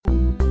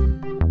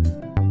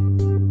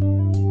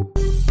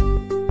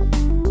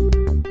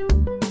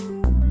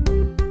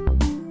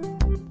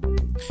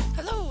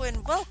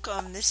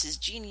This is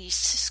Jeannie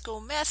Cisco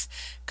Meth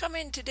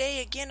coming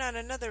today again on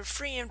another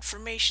Free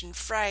Information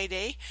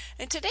Friday.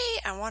 And today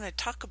I want to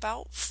talk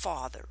about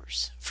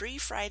fathers. Free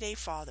Friday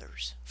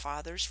fathers.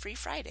 Fathers Free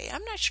Friday.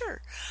 I'm not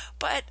sure.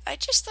 But I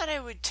just thought I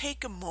would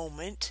take a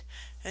moment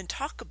and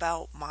talk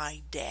about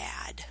my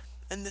dad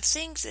and the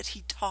things that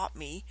he taught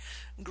me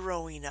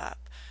growing up.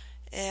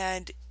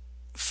 And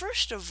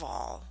first of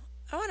all,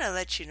 I want to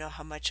let you know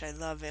how much I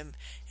love him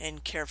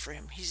and care for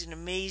him. He's an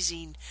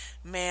amazing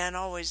man,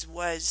 always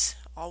was,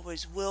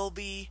 always will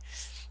be.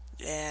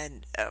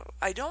 And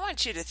I don't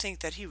want you to think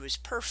that he was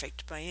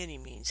perfect by any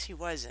means. He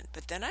wasn't.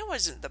 But then I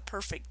wasn't the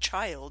perfect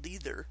child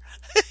either.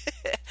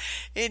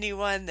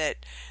 Anyone that,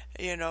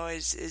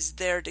 is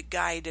there to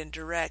guide and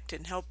direct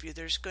and help you,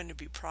 there's going to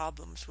be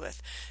problems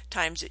with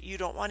times that you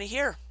don't want to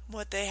hear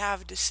what they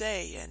have to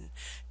say and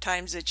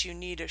times that you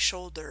need a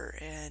shoulder.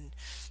 And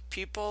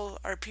people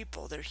are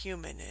people. They're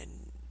human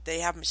and they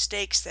have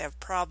mistakes. They have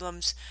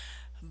problems.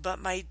 But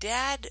my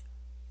dad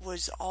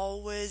was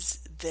always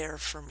there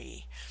for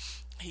me.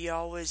 He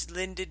always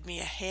lended me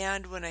a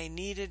hand when I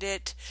needed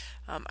it.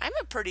 I'm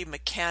a pretty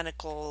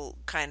mechanical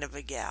kind of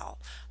a gal.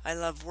 I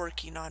love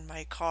working on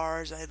my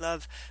cars. I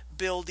love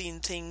building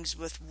things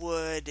with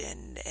wood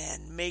and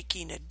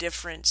making a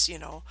difference,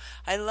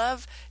 I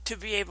love to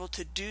be able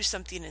to do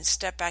something and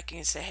step back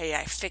and say, hey,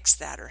 I fixed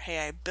that, or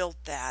hey, I built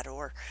that,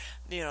 or,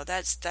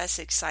 that's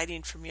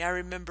exciting for me. I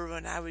remember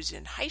when I was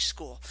in high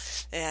school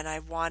and I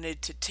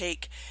wanted to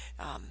take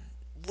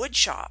wood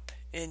shop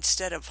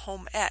instead of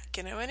home ec.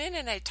 And I went in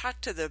and I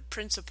talked to the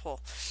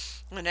principal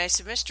and I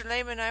said, Mr.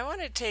 Lehman, I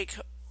want to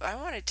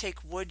take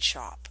wood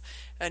shop.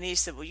 And he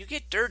said, well, you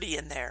get dirty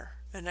in there.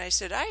 And I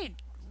said, I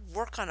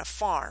work on a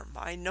farm.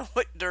 I know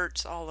what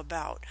dirt's all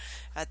about.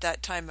 At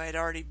that time, I'd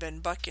already been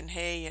bucking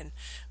hay and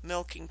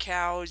milking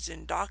cows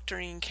and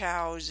doctoring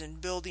cows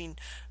and building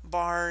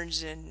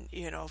barns and,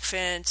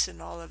 fence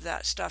and all of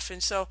that stuff.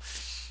 And so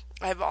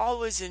I've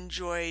always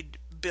enjoyed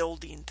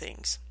building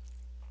things.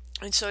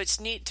 And so it's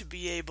neat to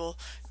be able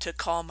to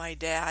call my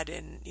dad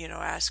and,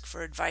 ask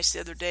for advice. The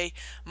other day,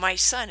 my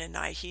son and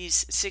I,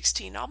 he's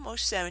 16,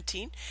 almost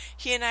 17,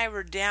 he and I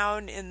were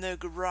down in the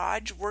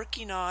garage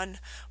working on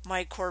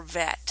my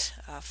Corvette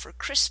for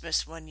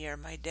Christmas one year.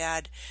 My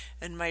dad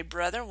and my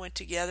brother went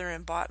together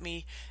and bought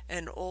me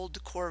an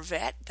old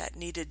Corvette that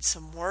needed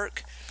some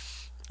work.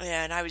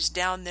 And I was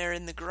down there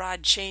in the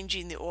garage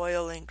changing the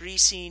oil and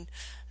greasing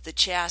the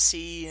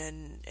chassis,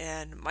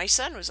 and my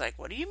son was like,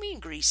 what do you mean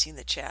greasing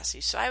the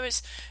chassis? So I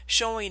was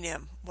showing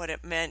him what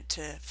it meant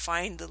to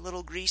find the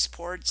little grease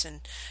ports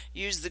and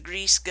use the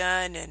grease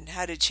gun and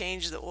how to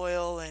change the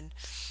oil. And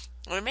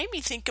it made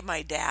me think of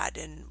my dad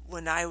and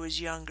when I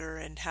was younger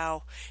and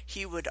how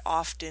he would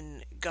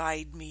often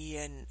guide me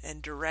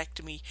and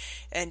direct me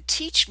and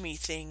teach me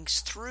things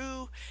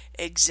through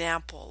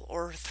example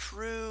or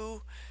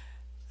through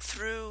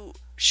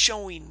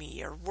showing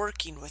me or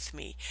working with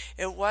me.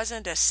 It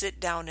wasn't a sit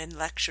down and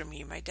lecture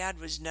me. My dad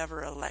was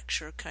never a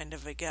lecture kind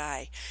of a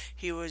guy.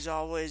 He was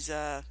always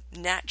a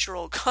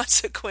natural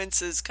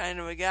consequences kind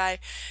of a guy,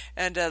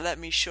 and let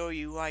me show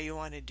you why you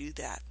want to do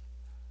that.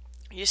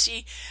 You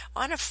see,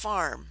 on a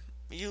farm,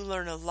 you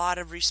learn a lot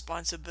of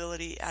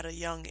responsibility at a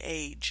young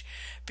age,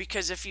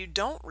 because if you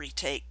don't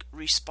retake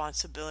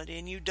responsibility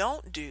and you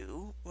don't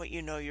do what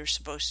you know you're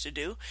supposed to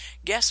do,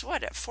 guess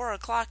what? At 4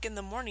 o'clock in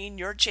the morning,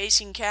 you're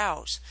chasing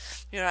cows.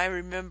 I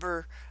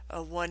remember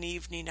one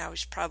evening I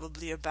was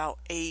probably about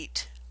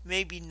 8,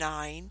 maybe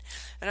 9,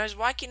 and I was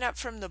walking up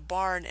from the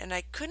barn and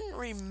I couldn't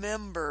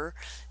remember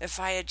if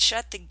I had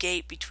shut the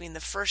gate between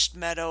the first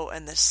meadow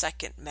and the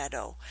second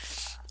meadow.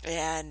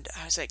 And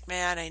I was like,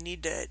 man, I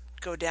need to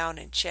go down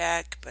and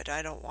check, but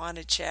I don't want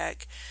to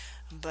check,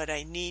 but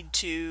I need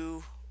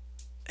to.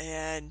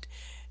 And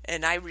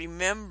I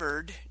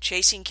remembered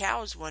chasing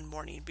cows one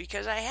morning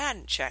because I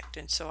hadn't checked,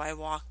 and so I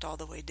walked all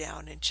the way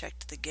down and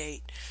checked the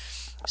gate.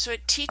 So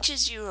it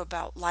teaches you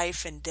about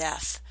life and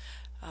death.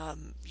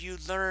 You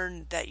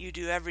learn that you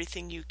do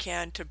everything you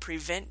can to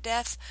prevent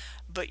death,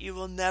 but you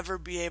will never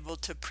be able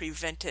to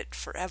prevent it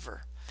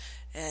forever.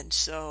 And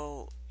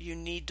so you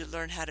need to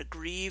learn how to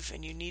grieve,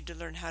 and you need to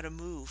learn how to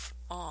move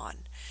on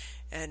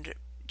and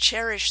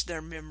cherish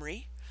their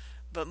memory,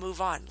 but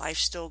move on. Life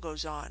still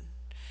goes on.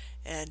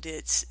 And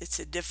it's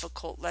a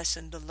difficult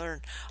lesson to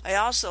learn. I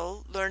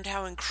also learned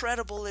how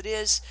incredible it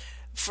is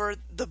for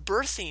the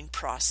birthing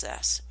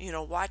process.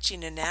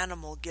 Watching an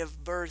animal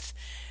give birth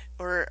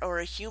or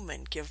a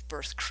human give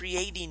birth,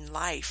 creating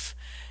life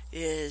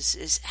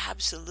is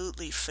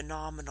absolutely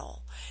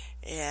phenomenal.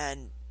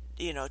 And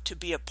to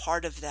be a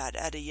part of that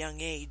at a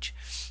young age.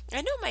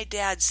 I know my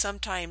dad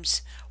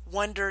sometimes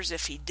wonders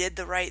if he did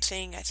the right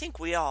thing. I think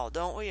we all,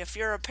 don't we? If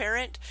you're a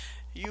parent,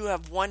 you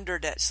have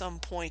wondered at some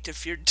point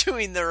if you're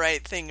doing the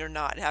right thing or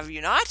not. Have you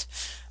not?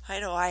 I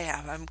know I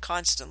have. I'm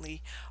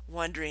constantly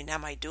wondering,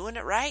 am I doing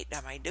it right?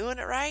 Am I doing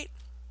it right?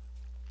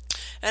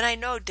 And I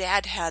know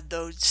Dad had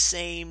those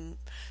same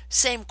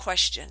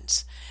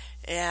questions.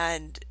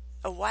 And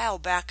a while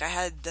back I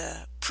had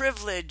the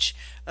privilege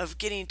of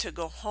getting to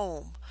go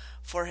home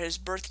for his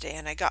birthday,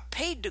 and I got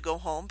paid to go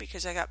home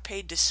because I got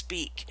paid to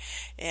speak.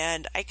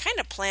 And I kind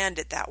of planned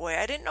it that way.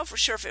 I didn't know for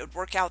sure if it would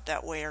work out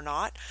that way or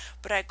not,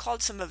 but I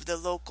called some of the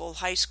local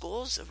high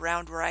schools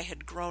around where I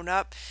had grown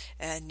up,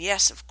 and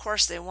yes, of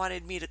course, they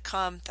wanted me to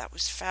come. That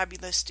was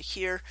fabulous to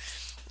hear.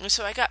 And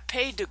so I got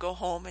paid to go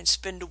home and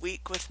spend a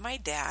week with my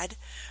dad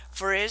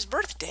for his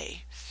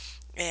birthday.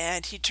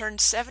 And he turned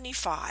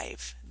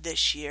 75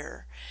 this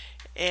year.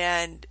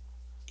 And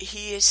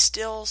he is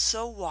still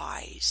so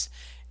wise.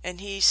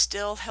 And he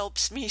still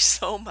helps me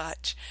so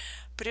much.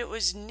 But it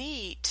was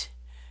neat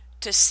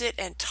to sit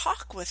and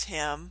talk with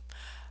him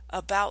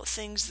about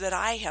things that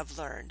I have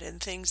learned and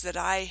things that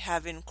I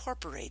have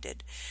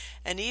incorporated.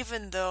 And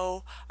even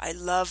though I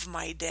love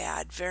my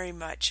dad very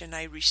much and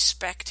I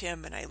respect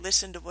him and I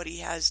listen to what he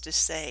has to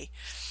say,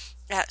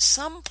 at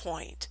some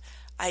point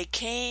I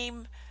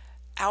came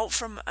out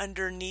from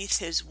underneath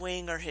his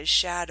wing or his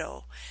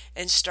shadow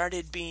and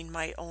started being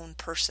my own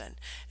person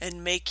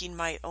and making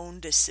my own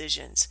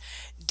decisions.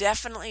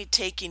 Definitely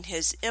taking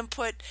his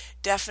input,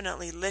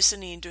 definitely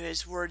listening to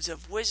his words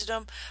of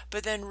wisdom,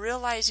 but then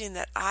realizing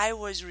that I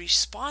was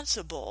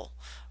responsible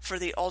for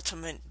the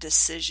ultimate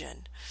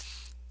decision.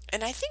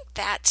 And I think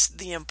that's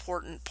the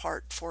important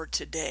part for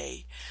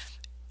today.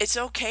 It's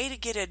okay to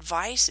get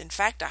advice. In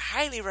fact, I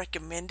highly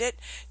recommend it.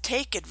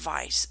 Take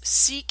advice.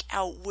 Seek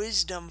out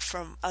wisdom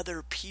from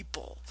other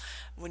people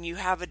when you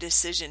have a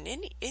decision,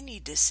 any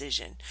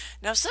decision.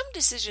 Now, some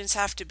decisions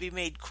have to be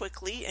made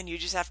quickly and you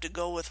just have to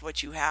go with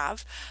what you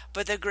have.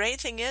 But the great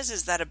thing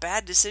is that a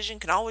bad decision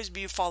can always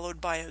be followed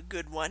by a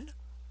good one.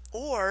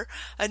 Or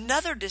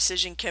another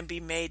decision can be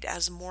made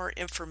as more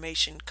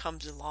information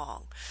comes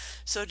along.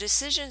 So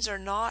decisions are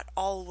not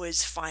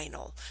always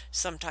final.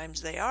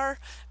 Sometimes they are,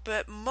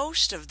 but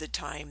most of the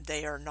time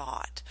they are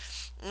not.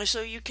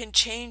 So you can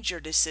change your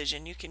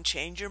decision, you can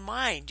change your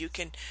mind, you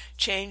can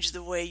change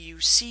the way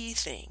you see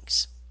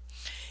things.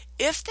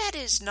 If that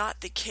is not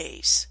the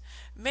case,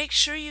 make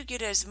sure you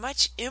get as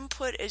much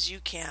input as you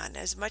can,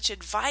 as much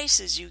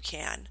advice as you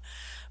can,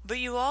 but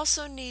you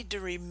also need to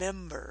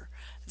remember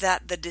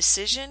that the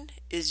decision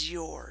is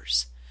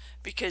yours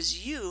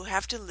because you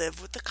have to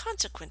live with the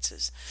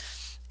consequences.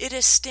 It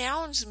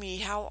astounds me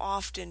how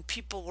often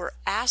people will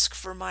ask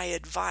for my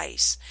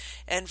advice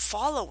and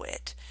follow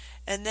it,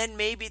 and then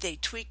maybe they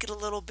tweak it a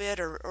little bit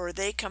or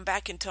they come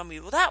back and tell me,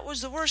 well, that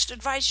was the worst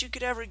advice you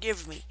could ever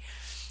give me.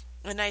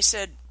 And I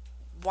said,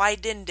 why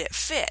didn't it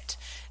fit?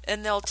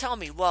 And they'll tell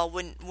me, well,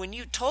 when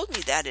you told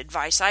me that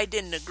advice, I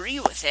didn't agree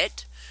with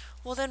it.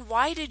 Well, then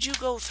why did you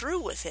go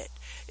through with it?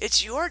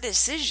 It's your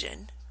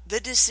decision. The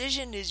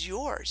decision is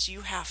yours.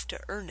 You have to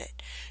earn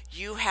it.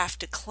 You have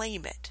to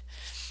claim it.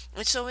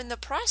 And so in the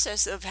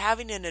process of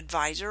having an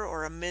advisor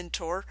or a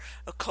mentor,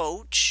 a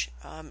coach,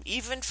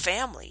 even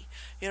family,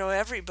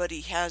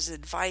 everybody has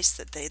advice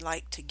that they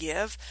like to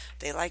give.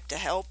 They like to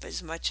help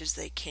as much as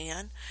they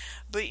can.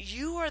 But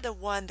you are the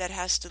one that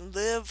has to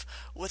live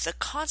with the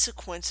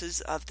consequences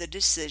of the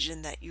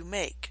decision that you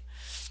make.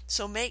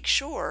 So make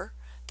sure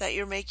that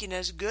you're making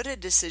as good a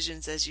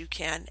decisions as you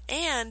can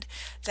and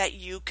that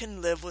you can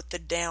live with the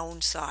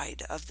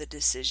downside of the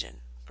decision,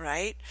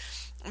 right?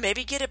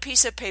 Maybe get a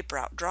piece of paper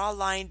out, draw a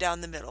line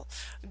down the middle.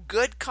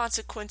 Good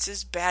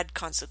consequences, bad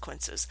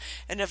consequences.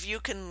 And if you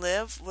can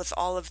live with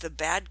all of the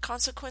bad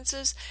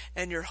consequences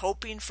and you're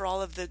hoping for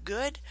all of the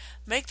good,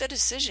 make the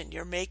decision.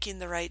 You're making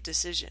the right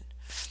decision.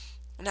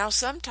 Now,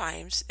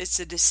 sometimes it's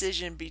a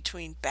decision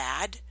between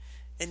bad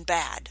and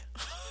bad.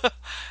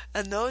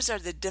 And those are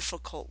the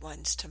difficult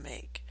ones to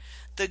make.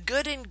 The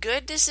good and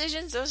good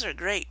decisions, those are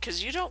great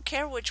because you don't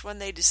care which one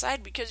they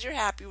decide because you're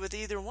happy with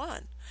either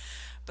one.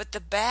 But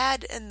the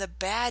bad and the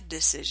bad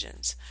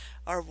decisions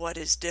are what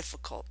is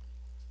difficult.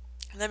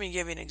 Let me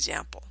give you an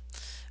example.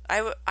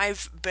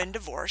 I've been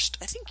divorced.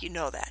 I think you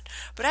know that.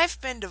 But I've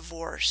been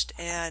divorced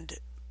and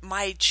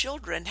my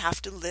children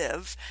have to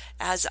live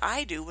as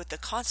I do with the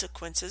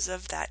consequences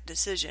of that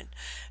decision.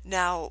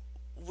 Now,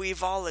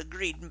 we've all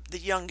agreed, the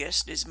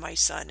youngest is my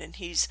son and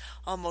he's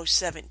almost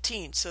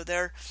 17, so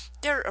they're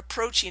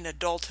approaching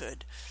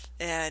adulthood,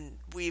 and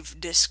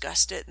we've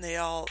discussed it and they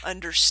all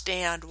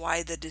understand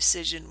why the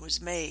decision was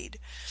made.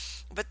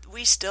 But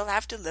we still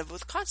have to live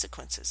with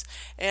consequences.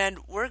 And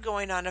we're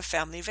going on a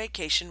family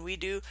vacation. We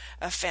do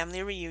a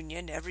family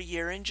reunion every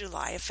year in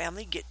July, a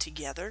family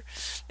get-together.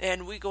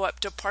 And we go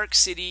up to Park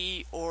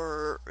City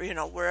or,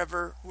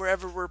 wherever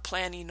we're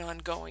planning on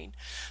going.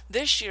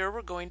 This year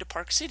we're going to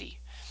Park City.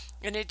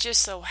 And it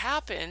just so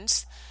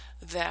happens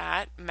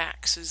that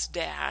Max's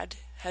dad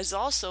has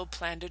also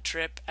planned a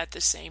trip at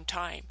the same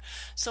time.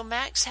 So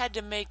Max had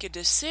to make a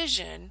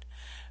decision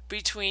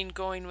between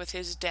going with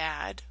his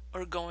dad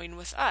or going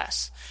with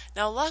us.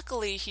 Now,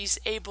 luckily, he's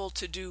able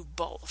to do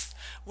both.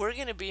 We're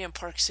going to be in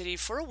Park City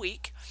for a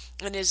week,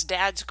 and his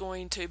dad's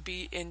going to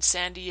be in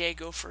San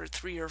Diego for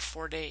 3 or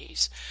 4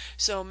 days.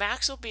 So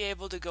Max will be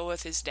able to go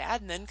with his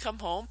dad and then come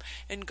home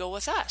and go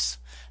with us.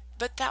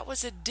 But that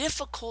was a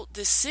difficult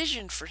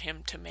decision for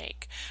him to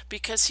make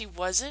because he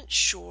wasn't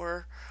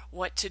sure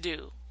what to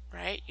do,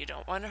 right? You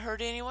don't want to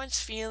hurt anyone's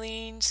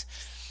feelings.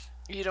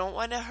 You don't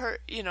want to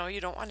hurt, you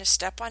don't want to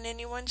step on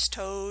anyone's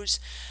toes,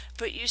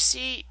 but you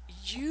see,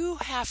 you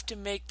have to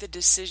make the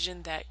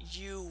decision that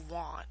you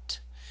want.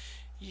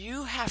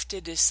 You have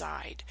to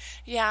decide.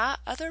 Yeah,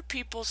 other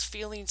people's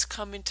feelings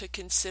come into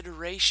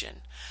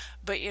consideration,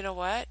 but you know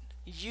what?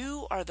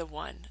 You are the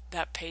one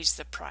that pays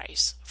the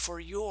price for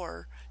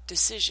your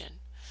decision.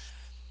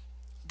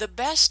 The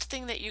best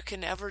thing that you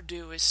can ever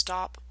do is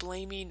stop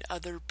blaming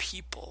other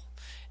people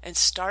and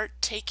start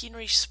taking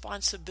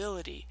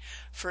responsibility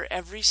for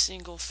every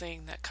single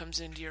thing that comes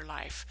into your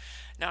life.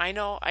 Now, I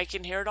know I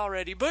can hear it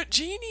already, but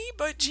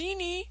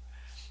Jeannie,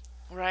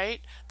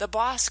 right? The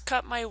boss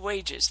cut my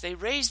wages. They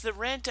raised the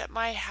rent at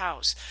my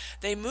house.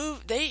 They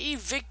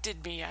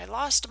evicted me. I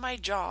lost my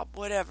job,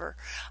 whatever.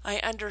 I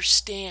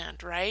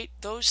understand, right?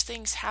 Those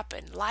things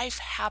happen. Life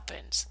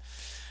happens.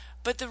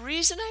 But the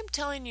reason I'm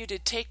telling you to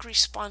take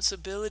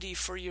responsibility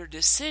for your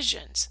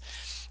decisions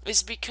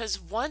is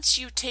because once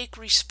you take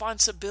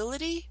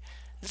responsibility,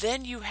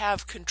 then you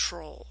have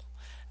control.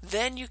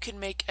 Then you can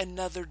make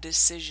another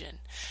decision.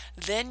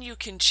 Then you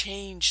can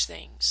change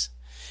things.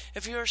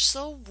 If you're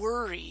so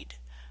worried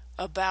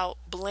about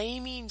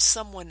blaming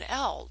someone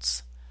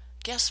else,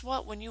 guess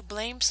what? When you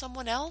blame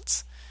someone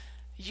else,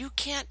 you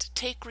can't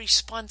take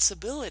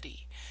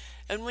responsibility.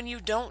 And when you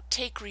don't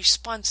take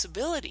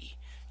responsibility,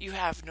 you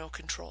have no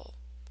control.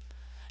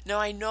 Now,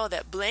 I know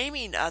that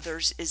blaming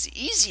others is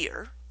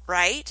easier,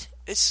 right?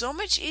 It's so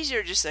much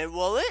easier to say,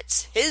 well,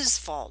 it's his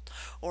fault,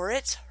 or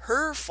it's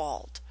her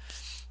fault,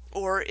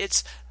 or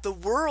it's the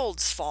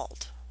world's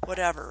fault,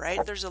 whatever,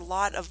 right? There's a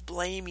lot of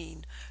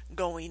blaming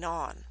going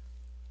on.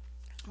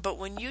 But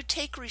when you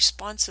take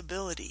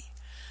responsibility,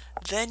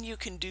 then you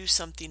can do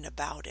something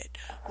about it.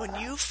 When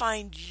you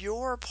find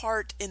your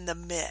part in the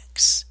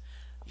mix,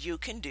 you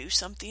can do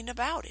something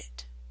about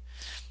it.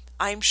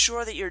 I'm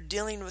sure that you're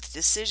dealing with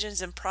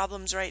decisions and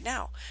problems right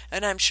now.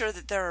 And I'm sure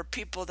that there are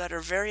people that are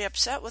very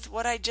upset with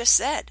what I just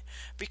said,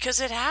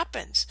 because it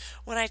happens.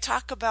 When I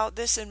talk about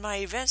this in my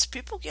events,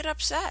 people get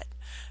upset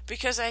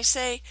because I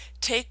say,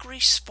 take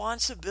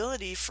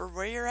responsibility for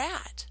where you're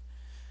at.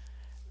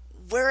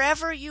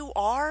 Wherever you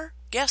are,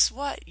 guess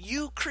what?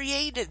 You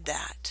created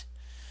that.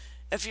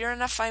 If you're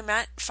in a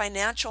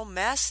financial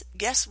mess,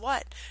 guess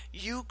what?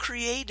 You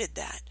created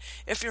that.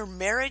 If your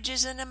marriage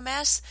is in a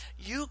mess,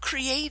 you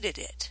created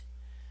it.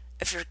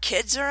 If your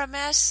kids are a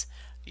mess,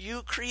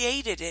 you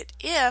created it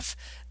if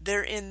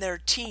they're in their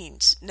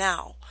teens.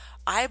 Now,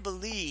 I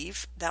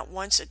believe that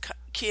once a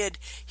kid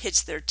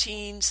hits their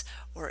teens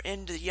or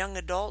into young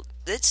adult,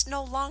 it's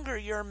no longer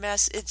your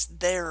mess, it's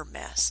their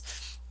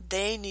mess.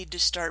 They need to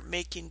start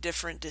making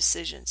different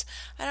decisions.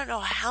 I don't know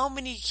how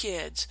many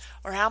kids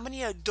or how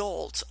many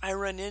adults I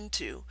run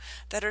into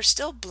that are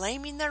still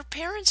blaming their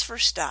parents for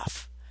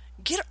stuff.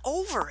 Get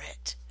over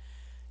it.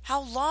 How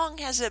long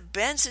has it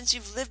been since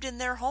you've lived in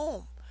their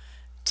home?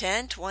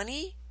 10,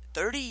 20,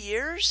 30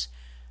 years?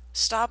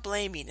 Stop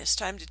blaming. It's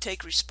time to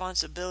take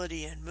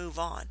responsibility and move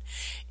on.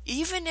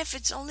 Even if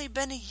it's only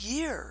been a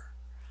year,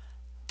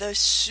 the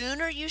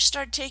sooner you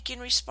start taking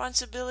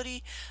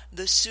responsibility,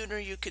 the sooner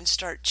you can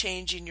start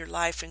changing your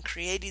life and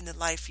creating the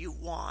life you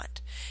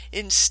want,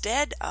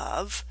 instead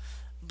of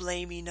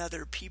blaming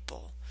other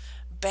people.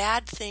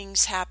 Bad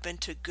things happen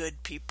to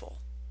good people.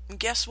 And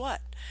guess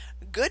what?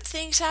 Good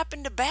things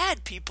happen to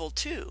bad people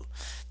too.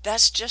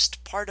 That's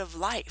just part of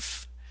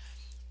life.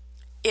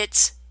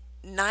 It's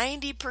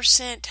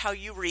 90% how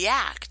you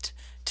react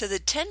to the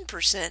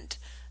 10%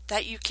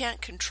 that you can't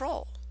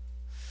control.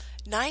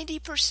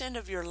 90%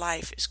 of your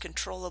life is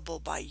controllable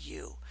by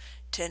you.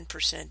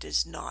 10%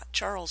 is not.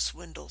 Charles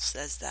Swindoll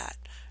says that,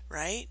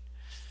 right?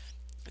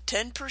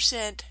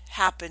 10%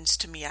 happens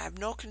to me. I have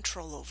no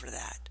control over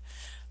that.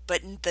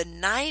 But the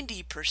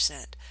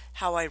 90%,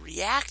 how I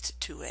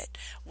react to it,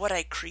 what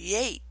I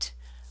create,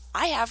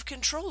 I have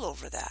control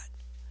over that.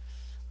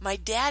 My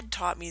dad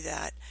taught me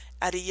that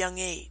at a young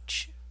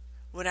age,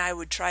 when I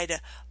would try to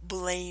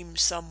blame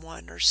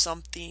someone or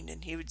something,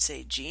 and he would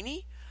say,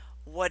 Jeannie,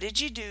 what did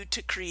you do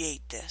to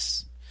create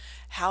this?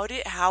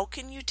 How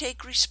can you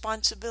take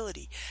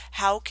responsibility?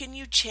 How can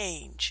you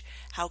change?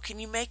 How can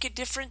you make a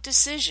different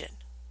decision?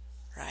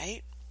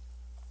 Right?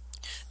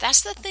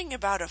 That's the thing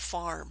about a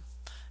farm.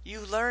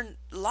 You learn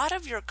a lot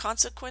of your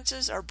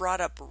consequences are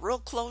brought up real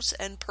close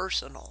and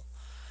personal.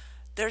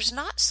 There's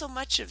not so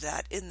much of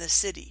that in the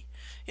city.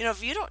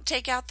 If you don't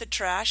take out the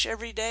trash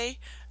every day,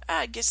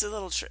 it gets a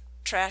little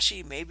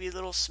trashy, maybe a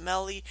little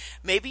smelly.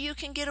 Maybe you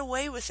can get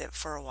away with it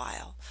for a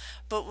while.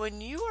 But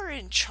when you are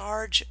in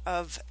charge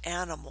of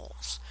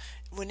animals,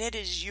 when it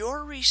is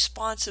your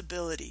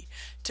responsibility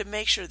to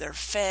make sure they're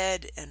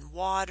fed and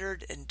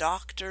watered and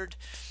doctored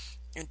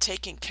and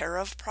taken care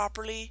of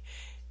properly,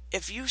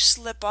 if you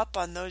slip up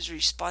on those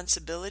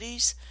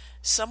responsibilities,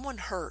 someone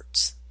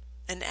hurts.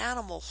 An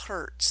animal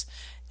hurts,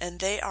 and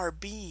they are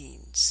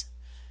beings,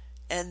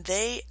 and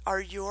they are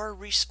your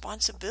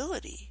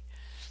responsibility.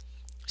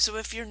 So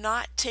if you're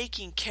not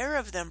taking care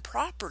of them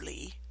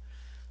properly,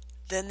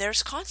 then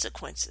there's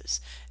consequences,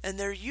 and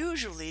they're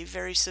usually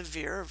very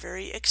severe or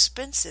very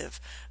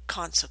expensive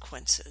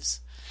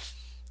consequences.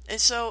 And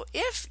so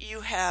if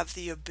you have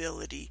the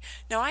ability,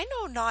 now I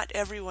know not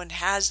everyone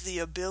has the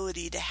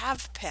ability to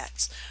have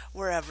pets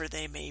wherever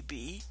they may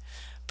be,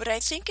 but I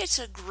think it's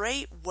a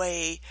great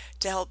way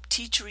to help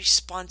teach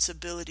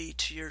responsibility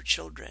to your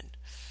children.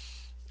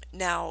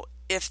 Now,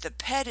 if the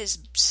pet is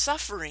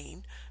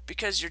suffering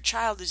because your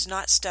child is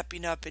not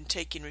stepping up and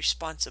taking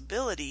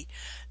responsibility,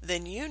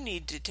 then you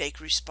need to take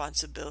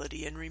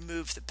responsibility and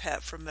remove the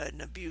pet from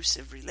an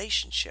abusive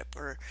relationship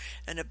or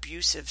an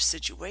abusive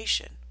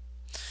situation.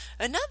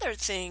 Another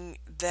thing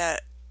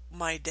that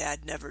my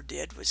dad never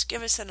did was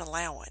give us an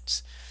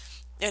allowance.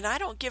 And I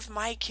don't give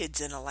my kids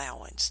an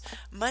allowance.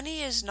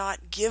 Money is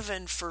not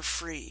given for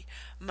free.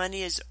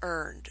 Money is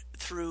earned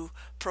through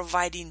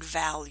providing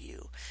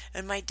value.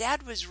 And my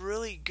dad was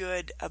really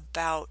good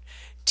about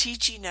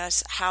teaching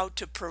us how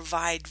to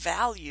provide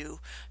value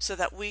so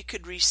that we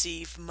could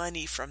receive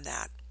money from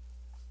that.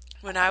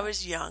 When I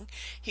was young,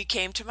 he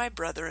came to my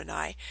brother and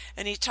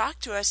he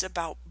talked to us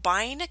about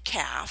buying a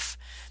calf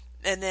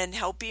and then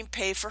helping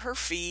pay for her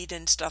feed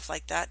and stuff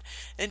like that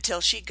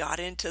until she got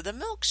into the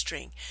milk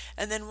string.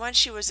 And then once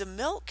she was a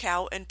milk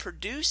cow and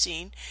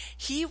producing,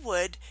 he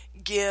would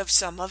give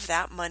some of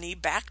that money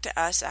back to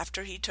us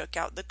after he took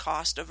out the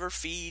cost of her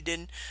feed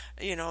and,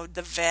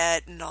 the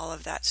vet and all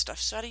of that stuff.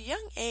 So at a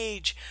young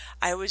age,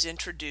 I was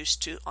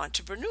introduced to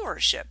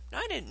entrepreneurship. Now,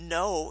 I didn't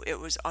know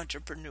it was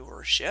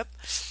entrepreneurship.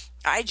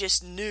 I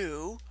just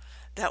knew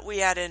that we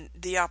had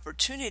the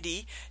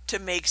opportunity to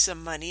make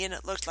some money, and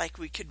it looked like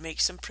we could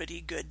make some pretty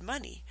good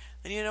money.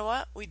 And you know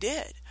what? We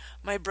did.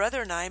 My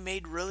brother and I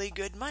made really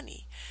good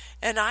money.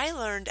 And I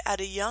learned at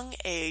a young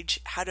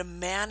age how to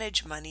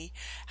manage money,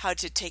 how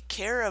to take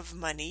care of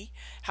money,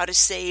 how to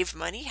save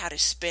money, how to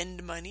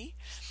spend money.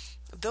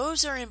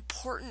 Those are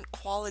important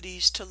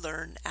qualities to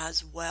learn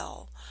as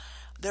well.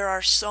 There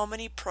are so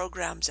many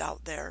programs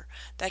out there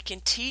that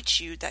can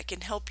teach you, that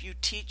can help you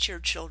teach your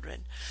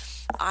children.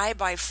 I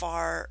by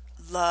far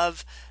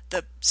love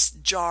the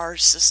JAR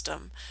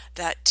system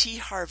that T.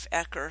 Harv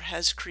Eker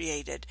has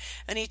created,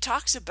 and he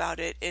talks about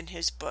it in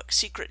his book,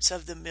 Secrets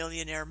of the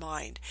Millionaire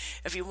Mind.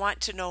 If you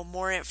want to know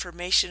more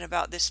information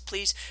about this,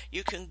 please,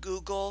 you can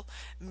Google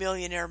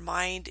Millionaire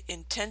Mind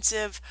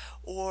Intensive,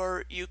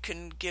 or you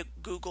can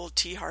Google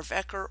T. Harv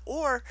Eker,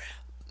 or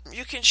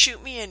you can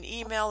shoot me an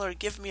email or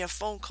give me a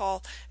phone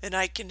call, and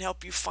I can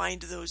help you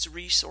find those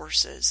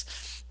resources.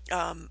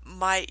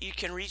 You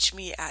can reach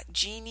me at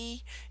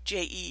Jeanie,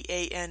 Jeanie,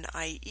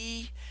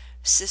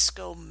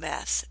 Cisco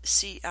Meth,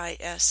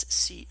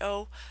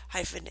 CISCO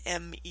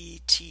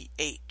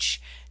 -METH.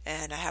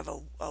 And I have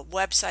a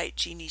website,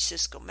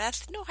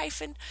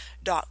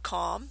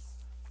 JeannieCiscoMeth.com.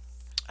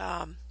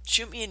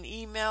 Shoot me an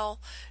email,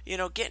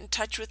 get in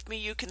touch with me.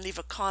 You can leave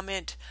a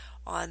comment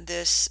on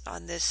this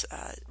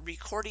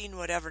recording,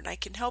 whatever, and I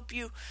can help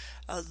you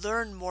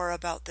learn more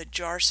about the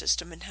JAR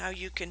system and how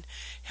you can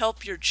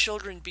help your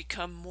children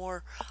become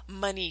more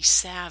money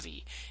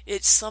savvy.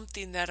 It's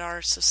something that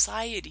our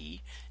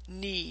society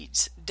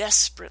needs,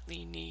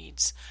 desperately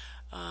needs,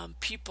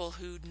 people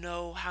who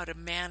know how to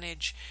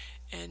manage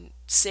and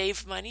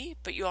save money,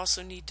 but you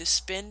also need to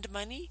spend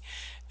money.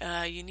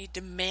 You need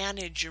to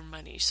manage your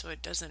money so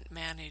it doesn't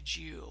manage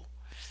you.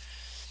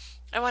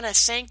 I want to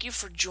thank you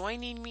for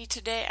joining me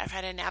today. I've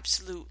had an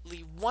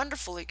absolutely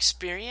wonderful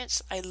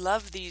experience. I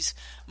love these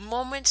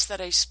moments that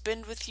I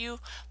spend with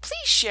you.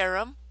 Please share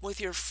them with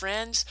your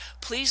friends.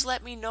 Please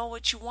let me know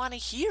what you want to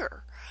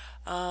hear.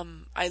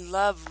 I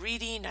love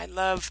reading. I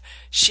love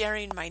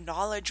sharing my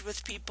knowledge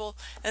with people.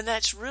 And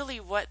that's really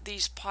what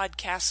these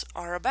podcasts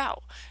are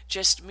about.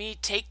 Just me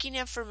taking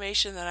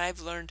information that I've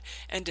learned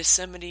and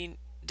disseminating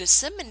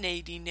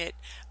it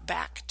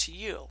back to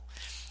you.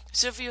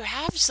 So if you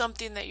have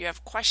something that you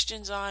have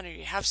questions on, or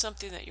you have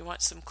something that you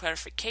want some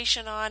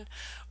clarification on,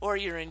 or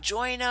you're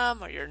enjoying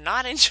them, or you're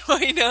not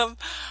enjoying them,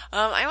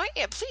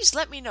 please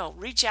let me know.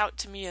 Reach out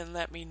to me and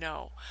let me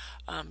know.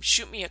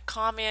 Shoot me a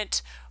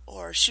comment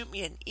or shoot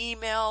me an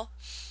email.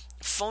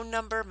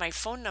 My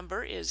phone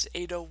number is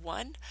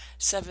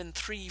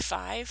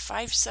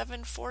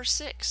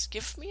 801-735-5746.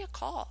 Give me a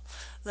call.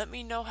 Let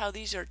me know how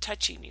these are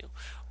touching you.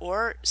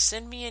 Or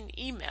send me an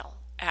email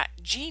at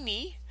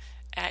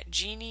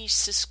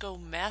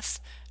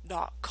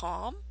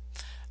JeannieCiscoMeth.com.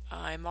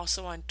 I'm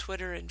also on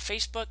Twitter and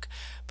Facebook,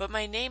 but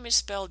my name is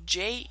spelled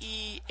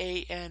Jeanie,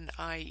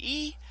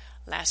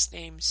 last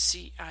name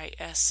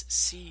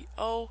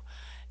CISCOMETH.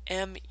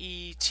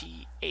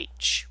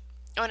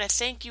 I want to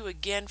thank you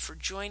again for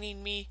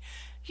joining me.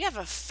 You have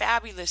a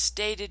fabulous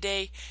day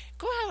today.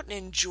 Go out and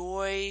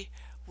enjoy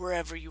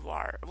wherever you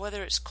are,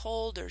 whether it's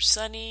cold or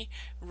sunny,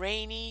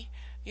 rainy.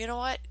 You know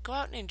what? Go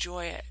out and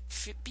enjoy it.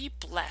 Be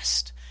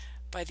blessed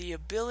by the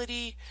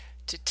ability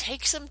to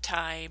take some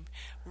time,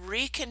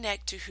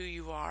 reconnect to who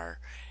you are,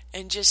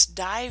 and just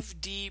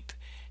dive deep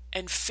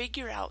and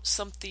figure out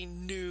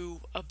something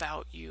new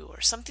about you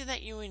or something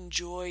that you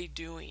enjoy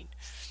doing.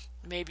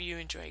 Maybe you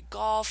enjoy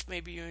golf,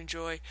 maybe you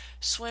enjoy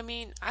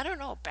swimming, I don't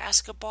know,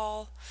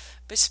 basketball,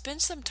 but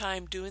spend some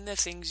time doing the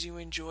things you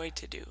enjoy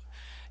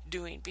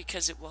doing,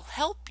 because it will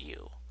help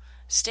you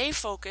stay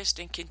focused,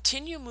 and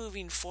continue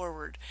moving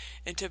forward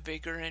into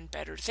bigger and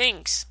better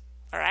things.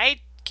 All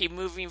right? Keep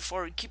moving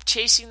forward. Keep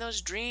chasing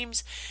those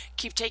dreams.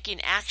 Keep taking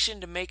action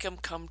to make them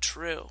come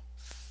true.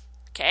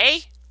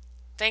 Okay?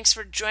 Thanks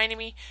for joining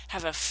me.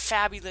 Have a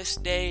fabulous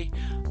day.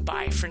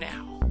 Bye for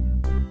now.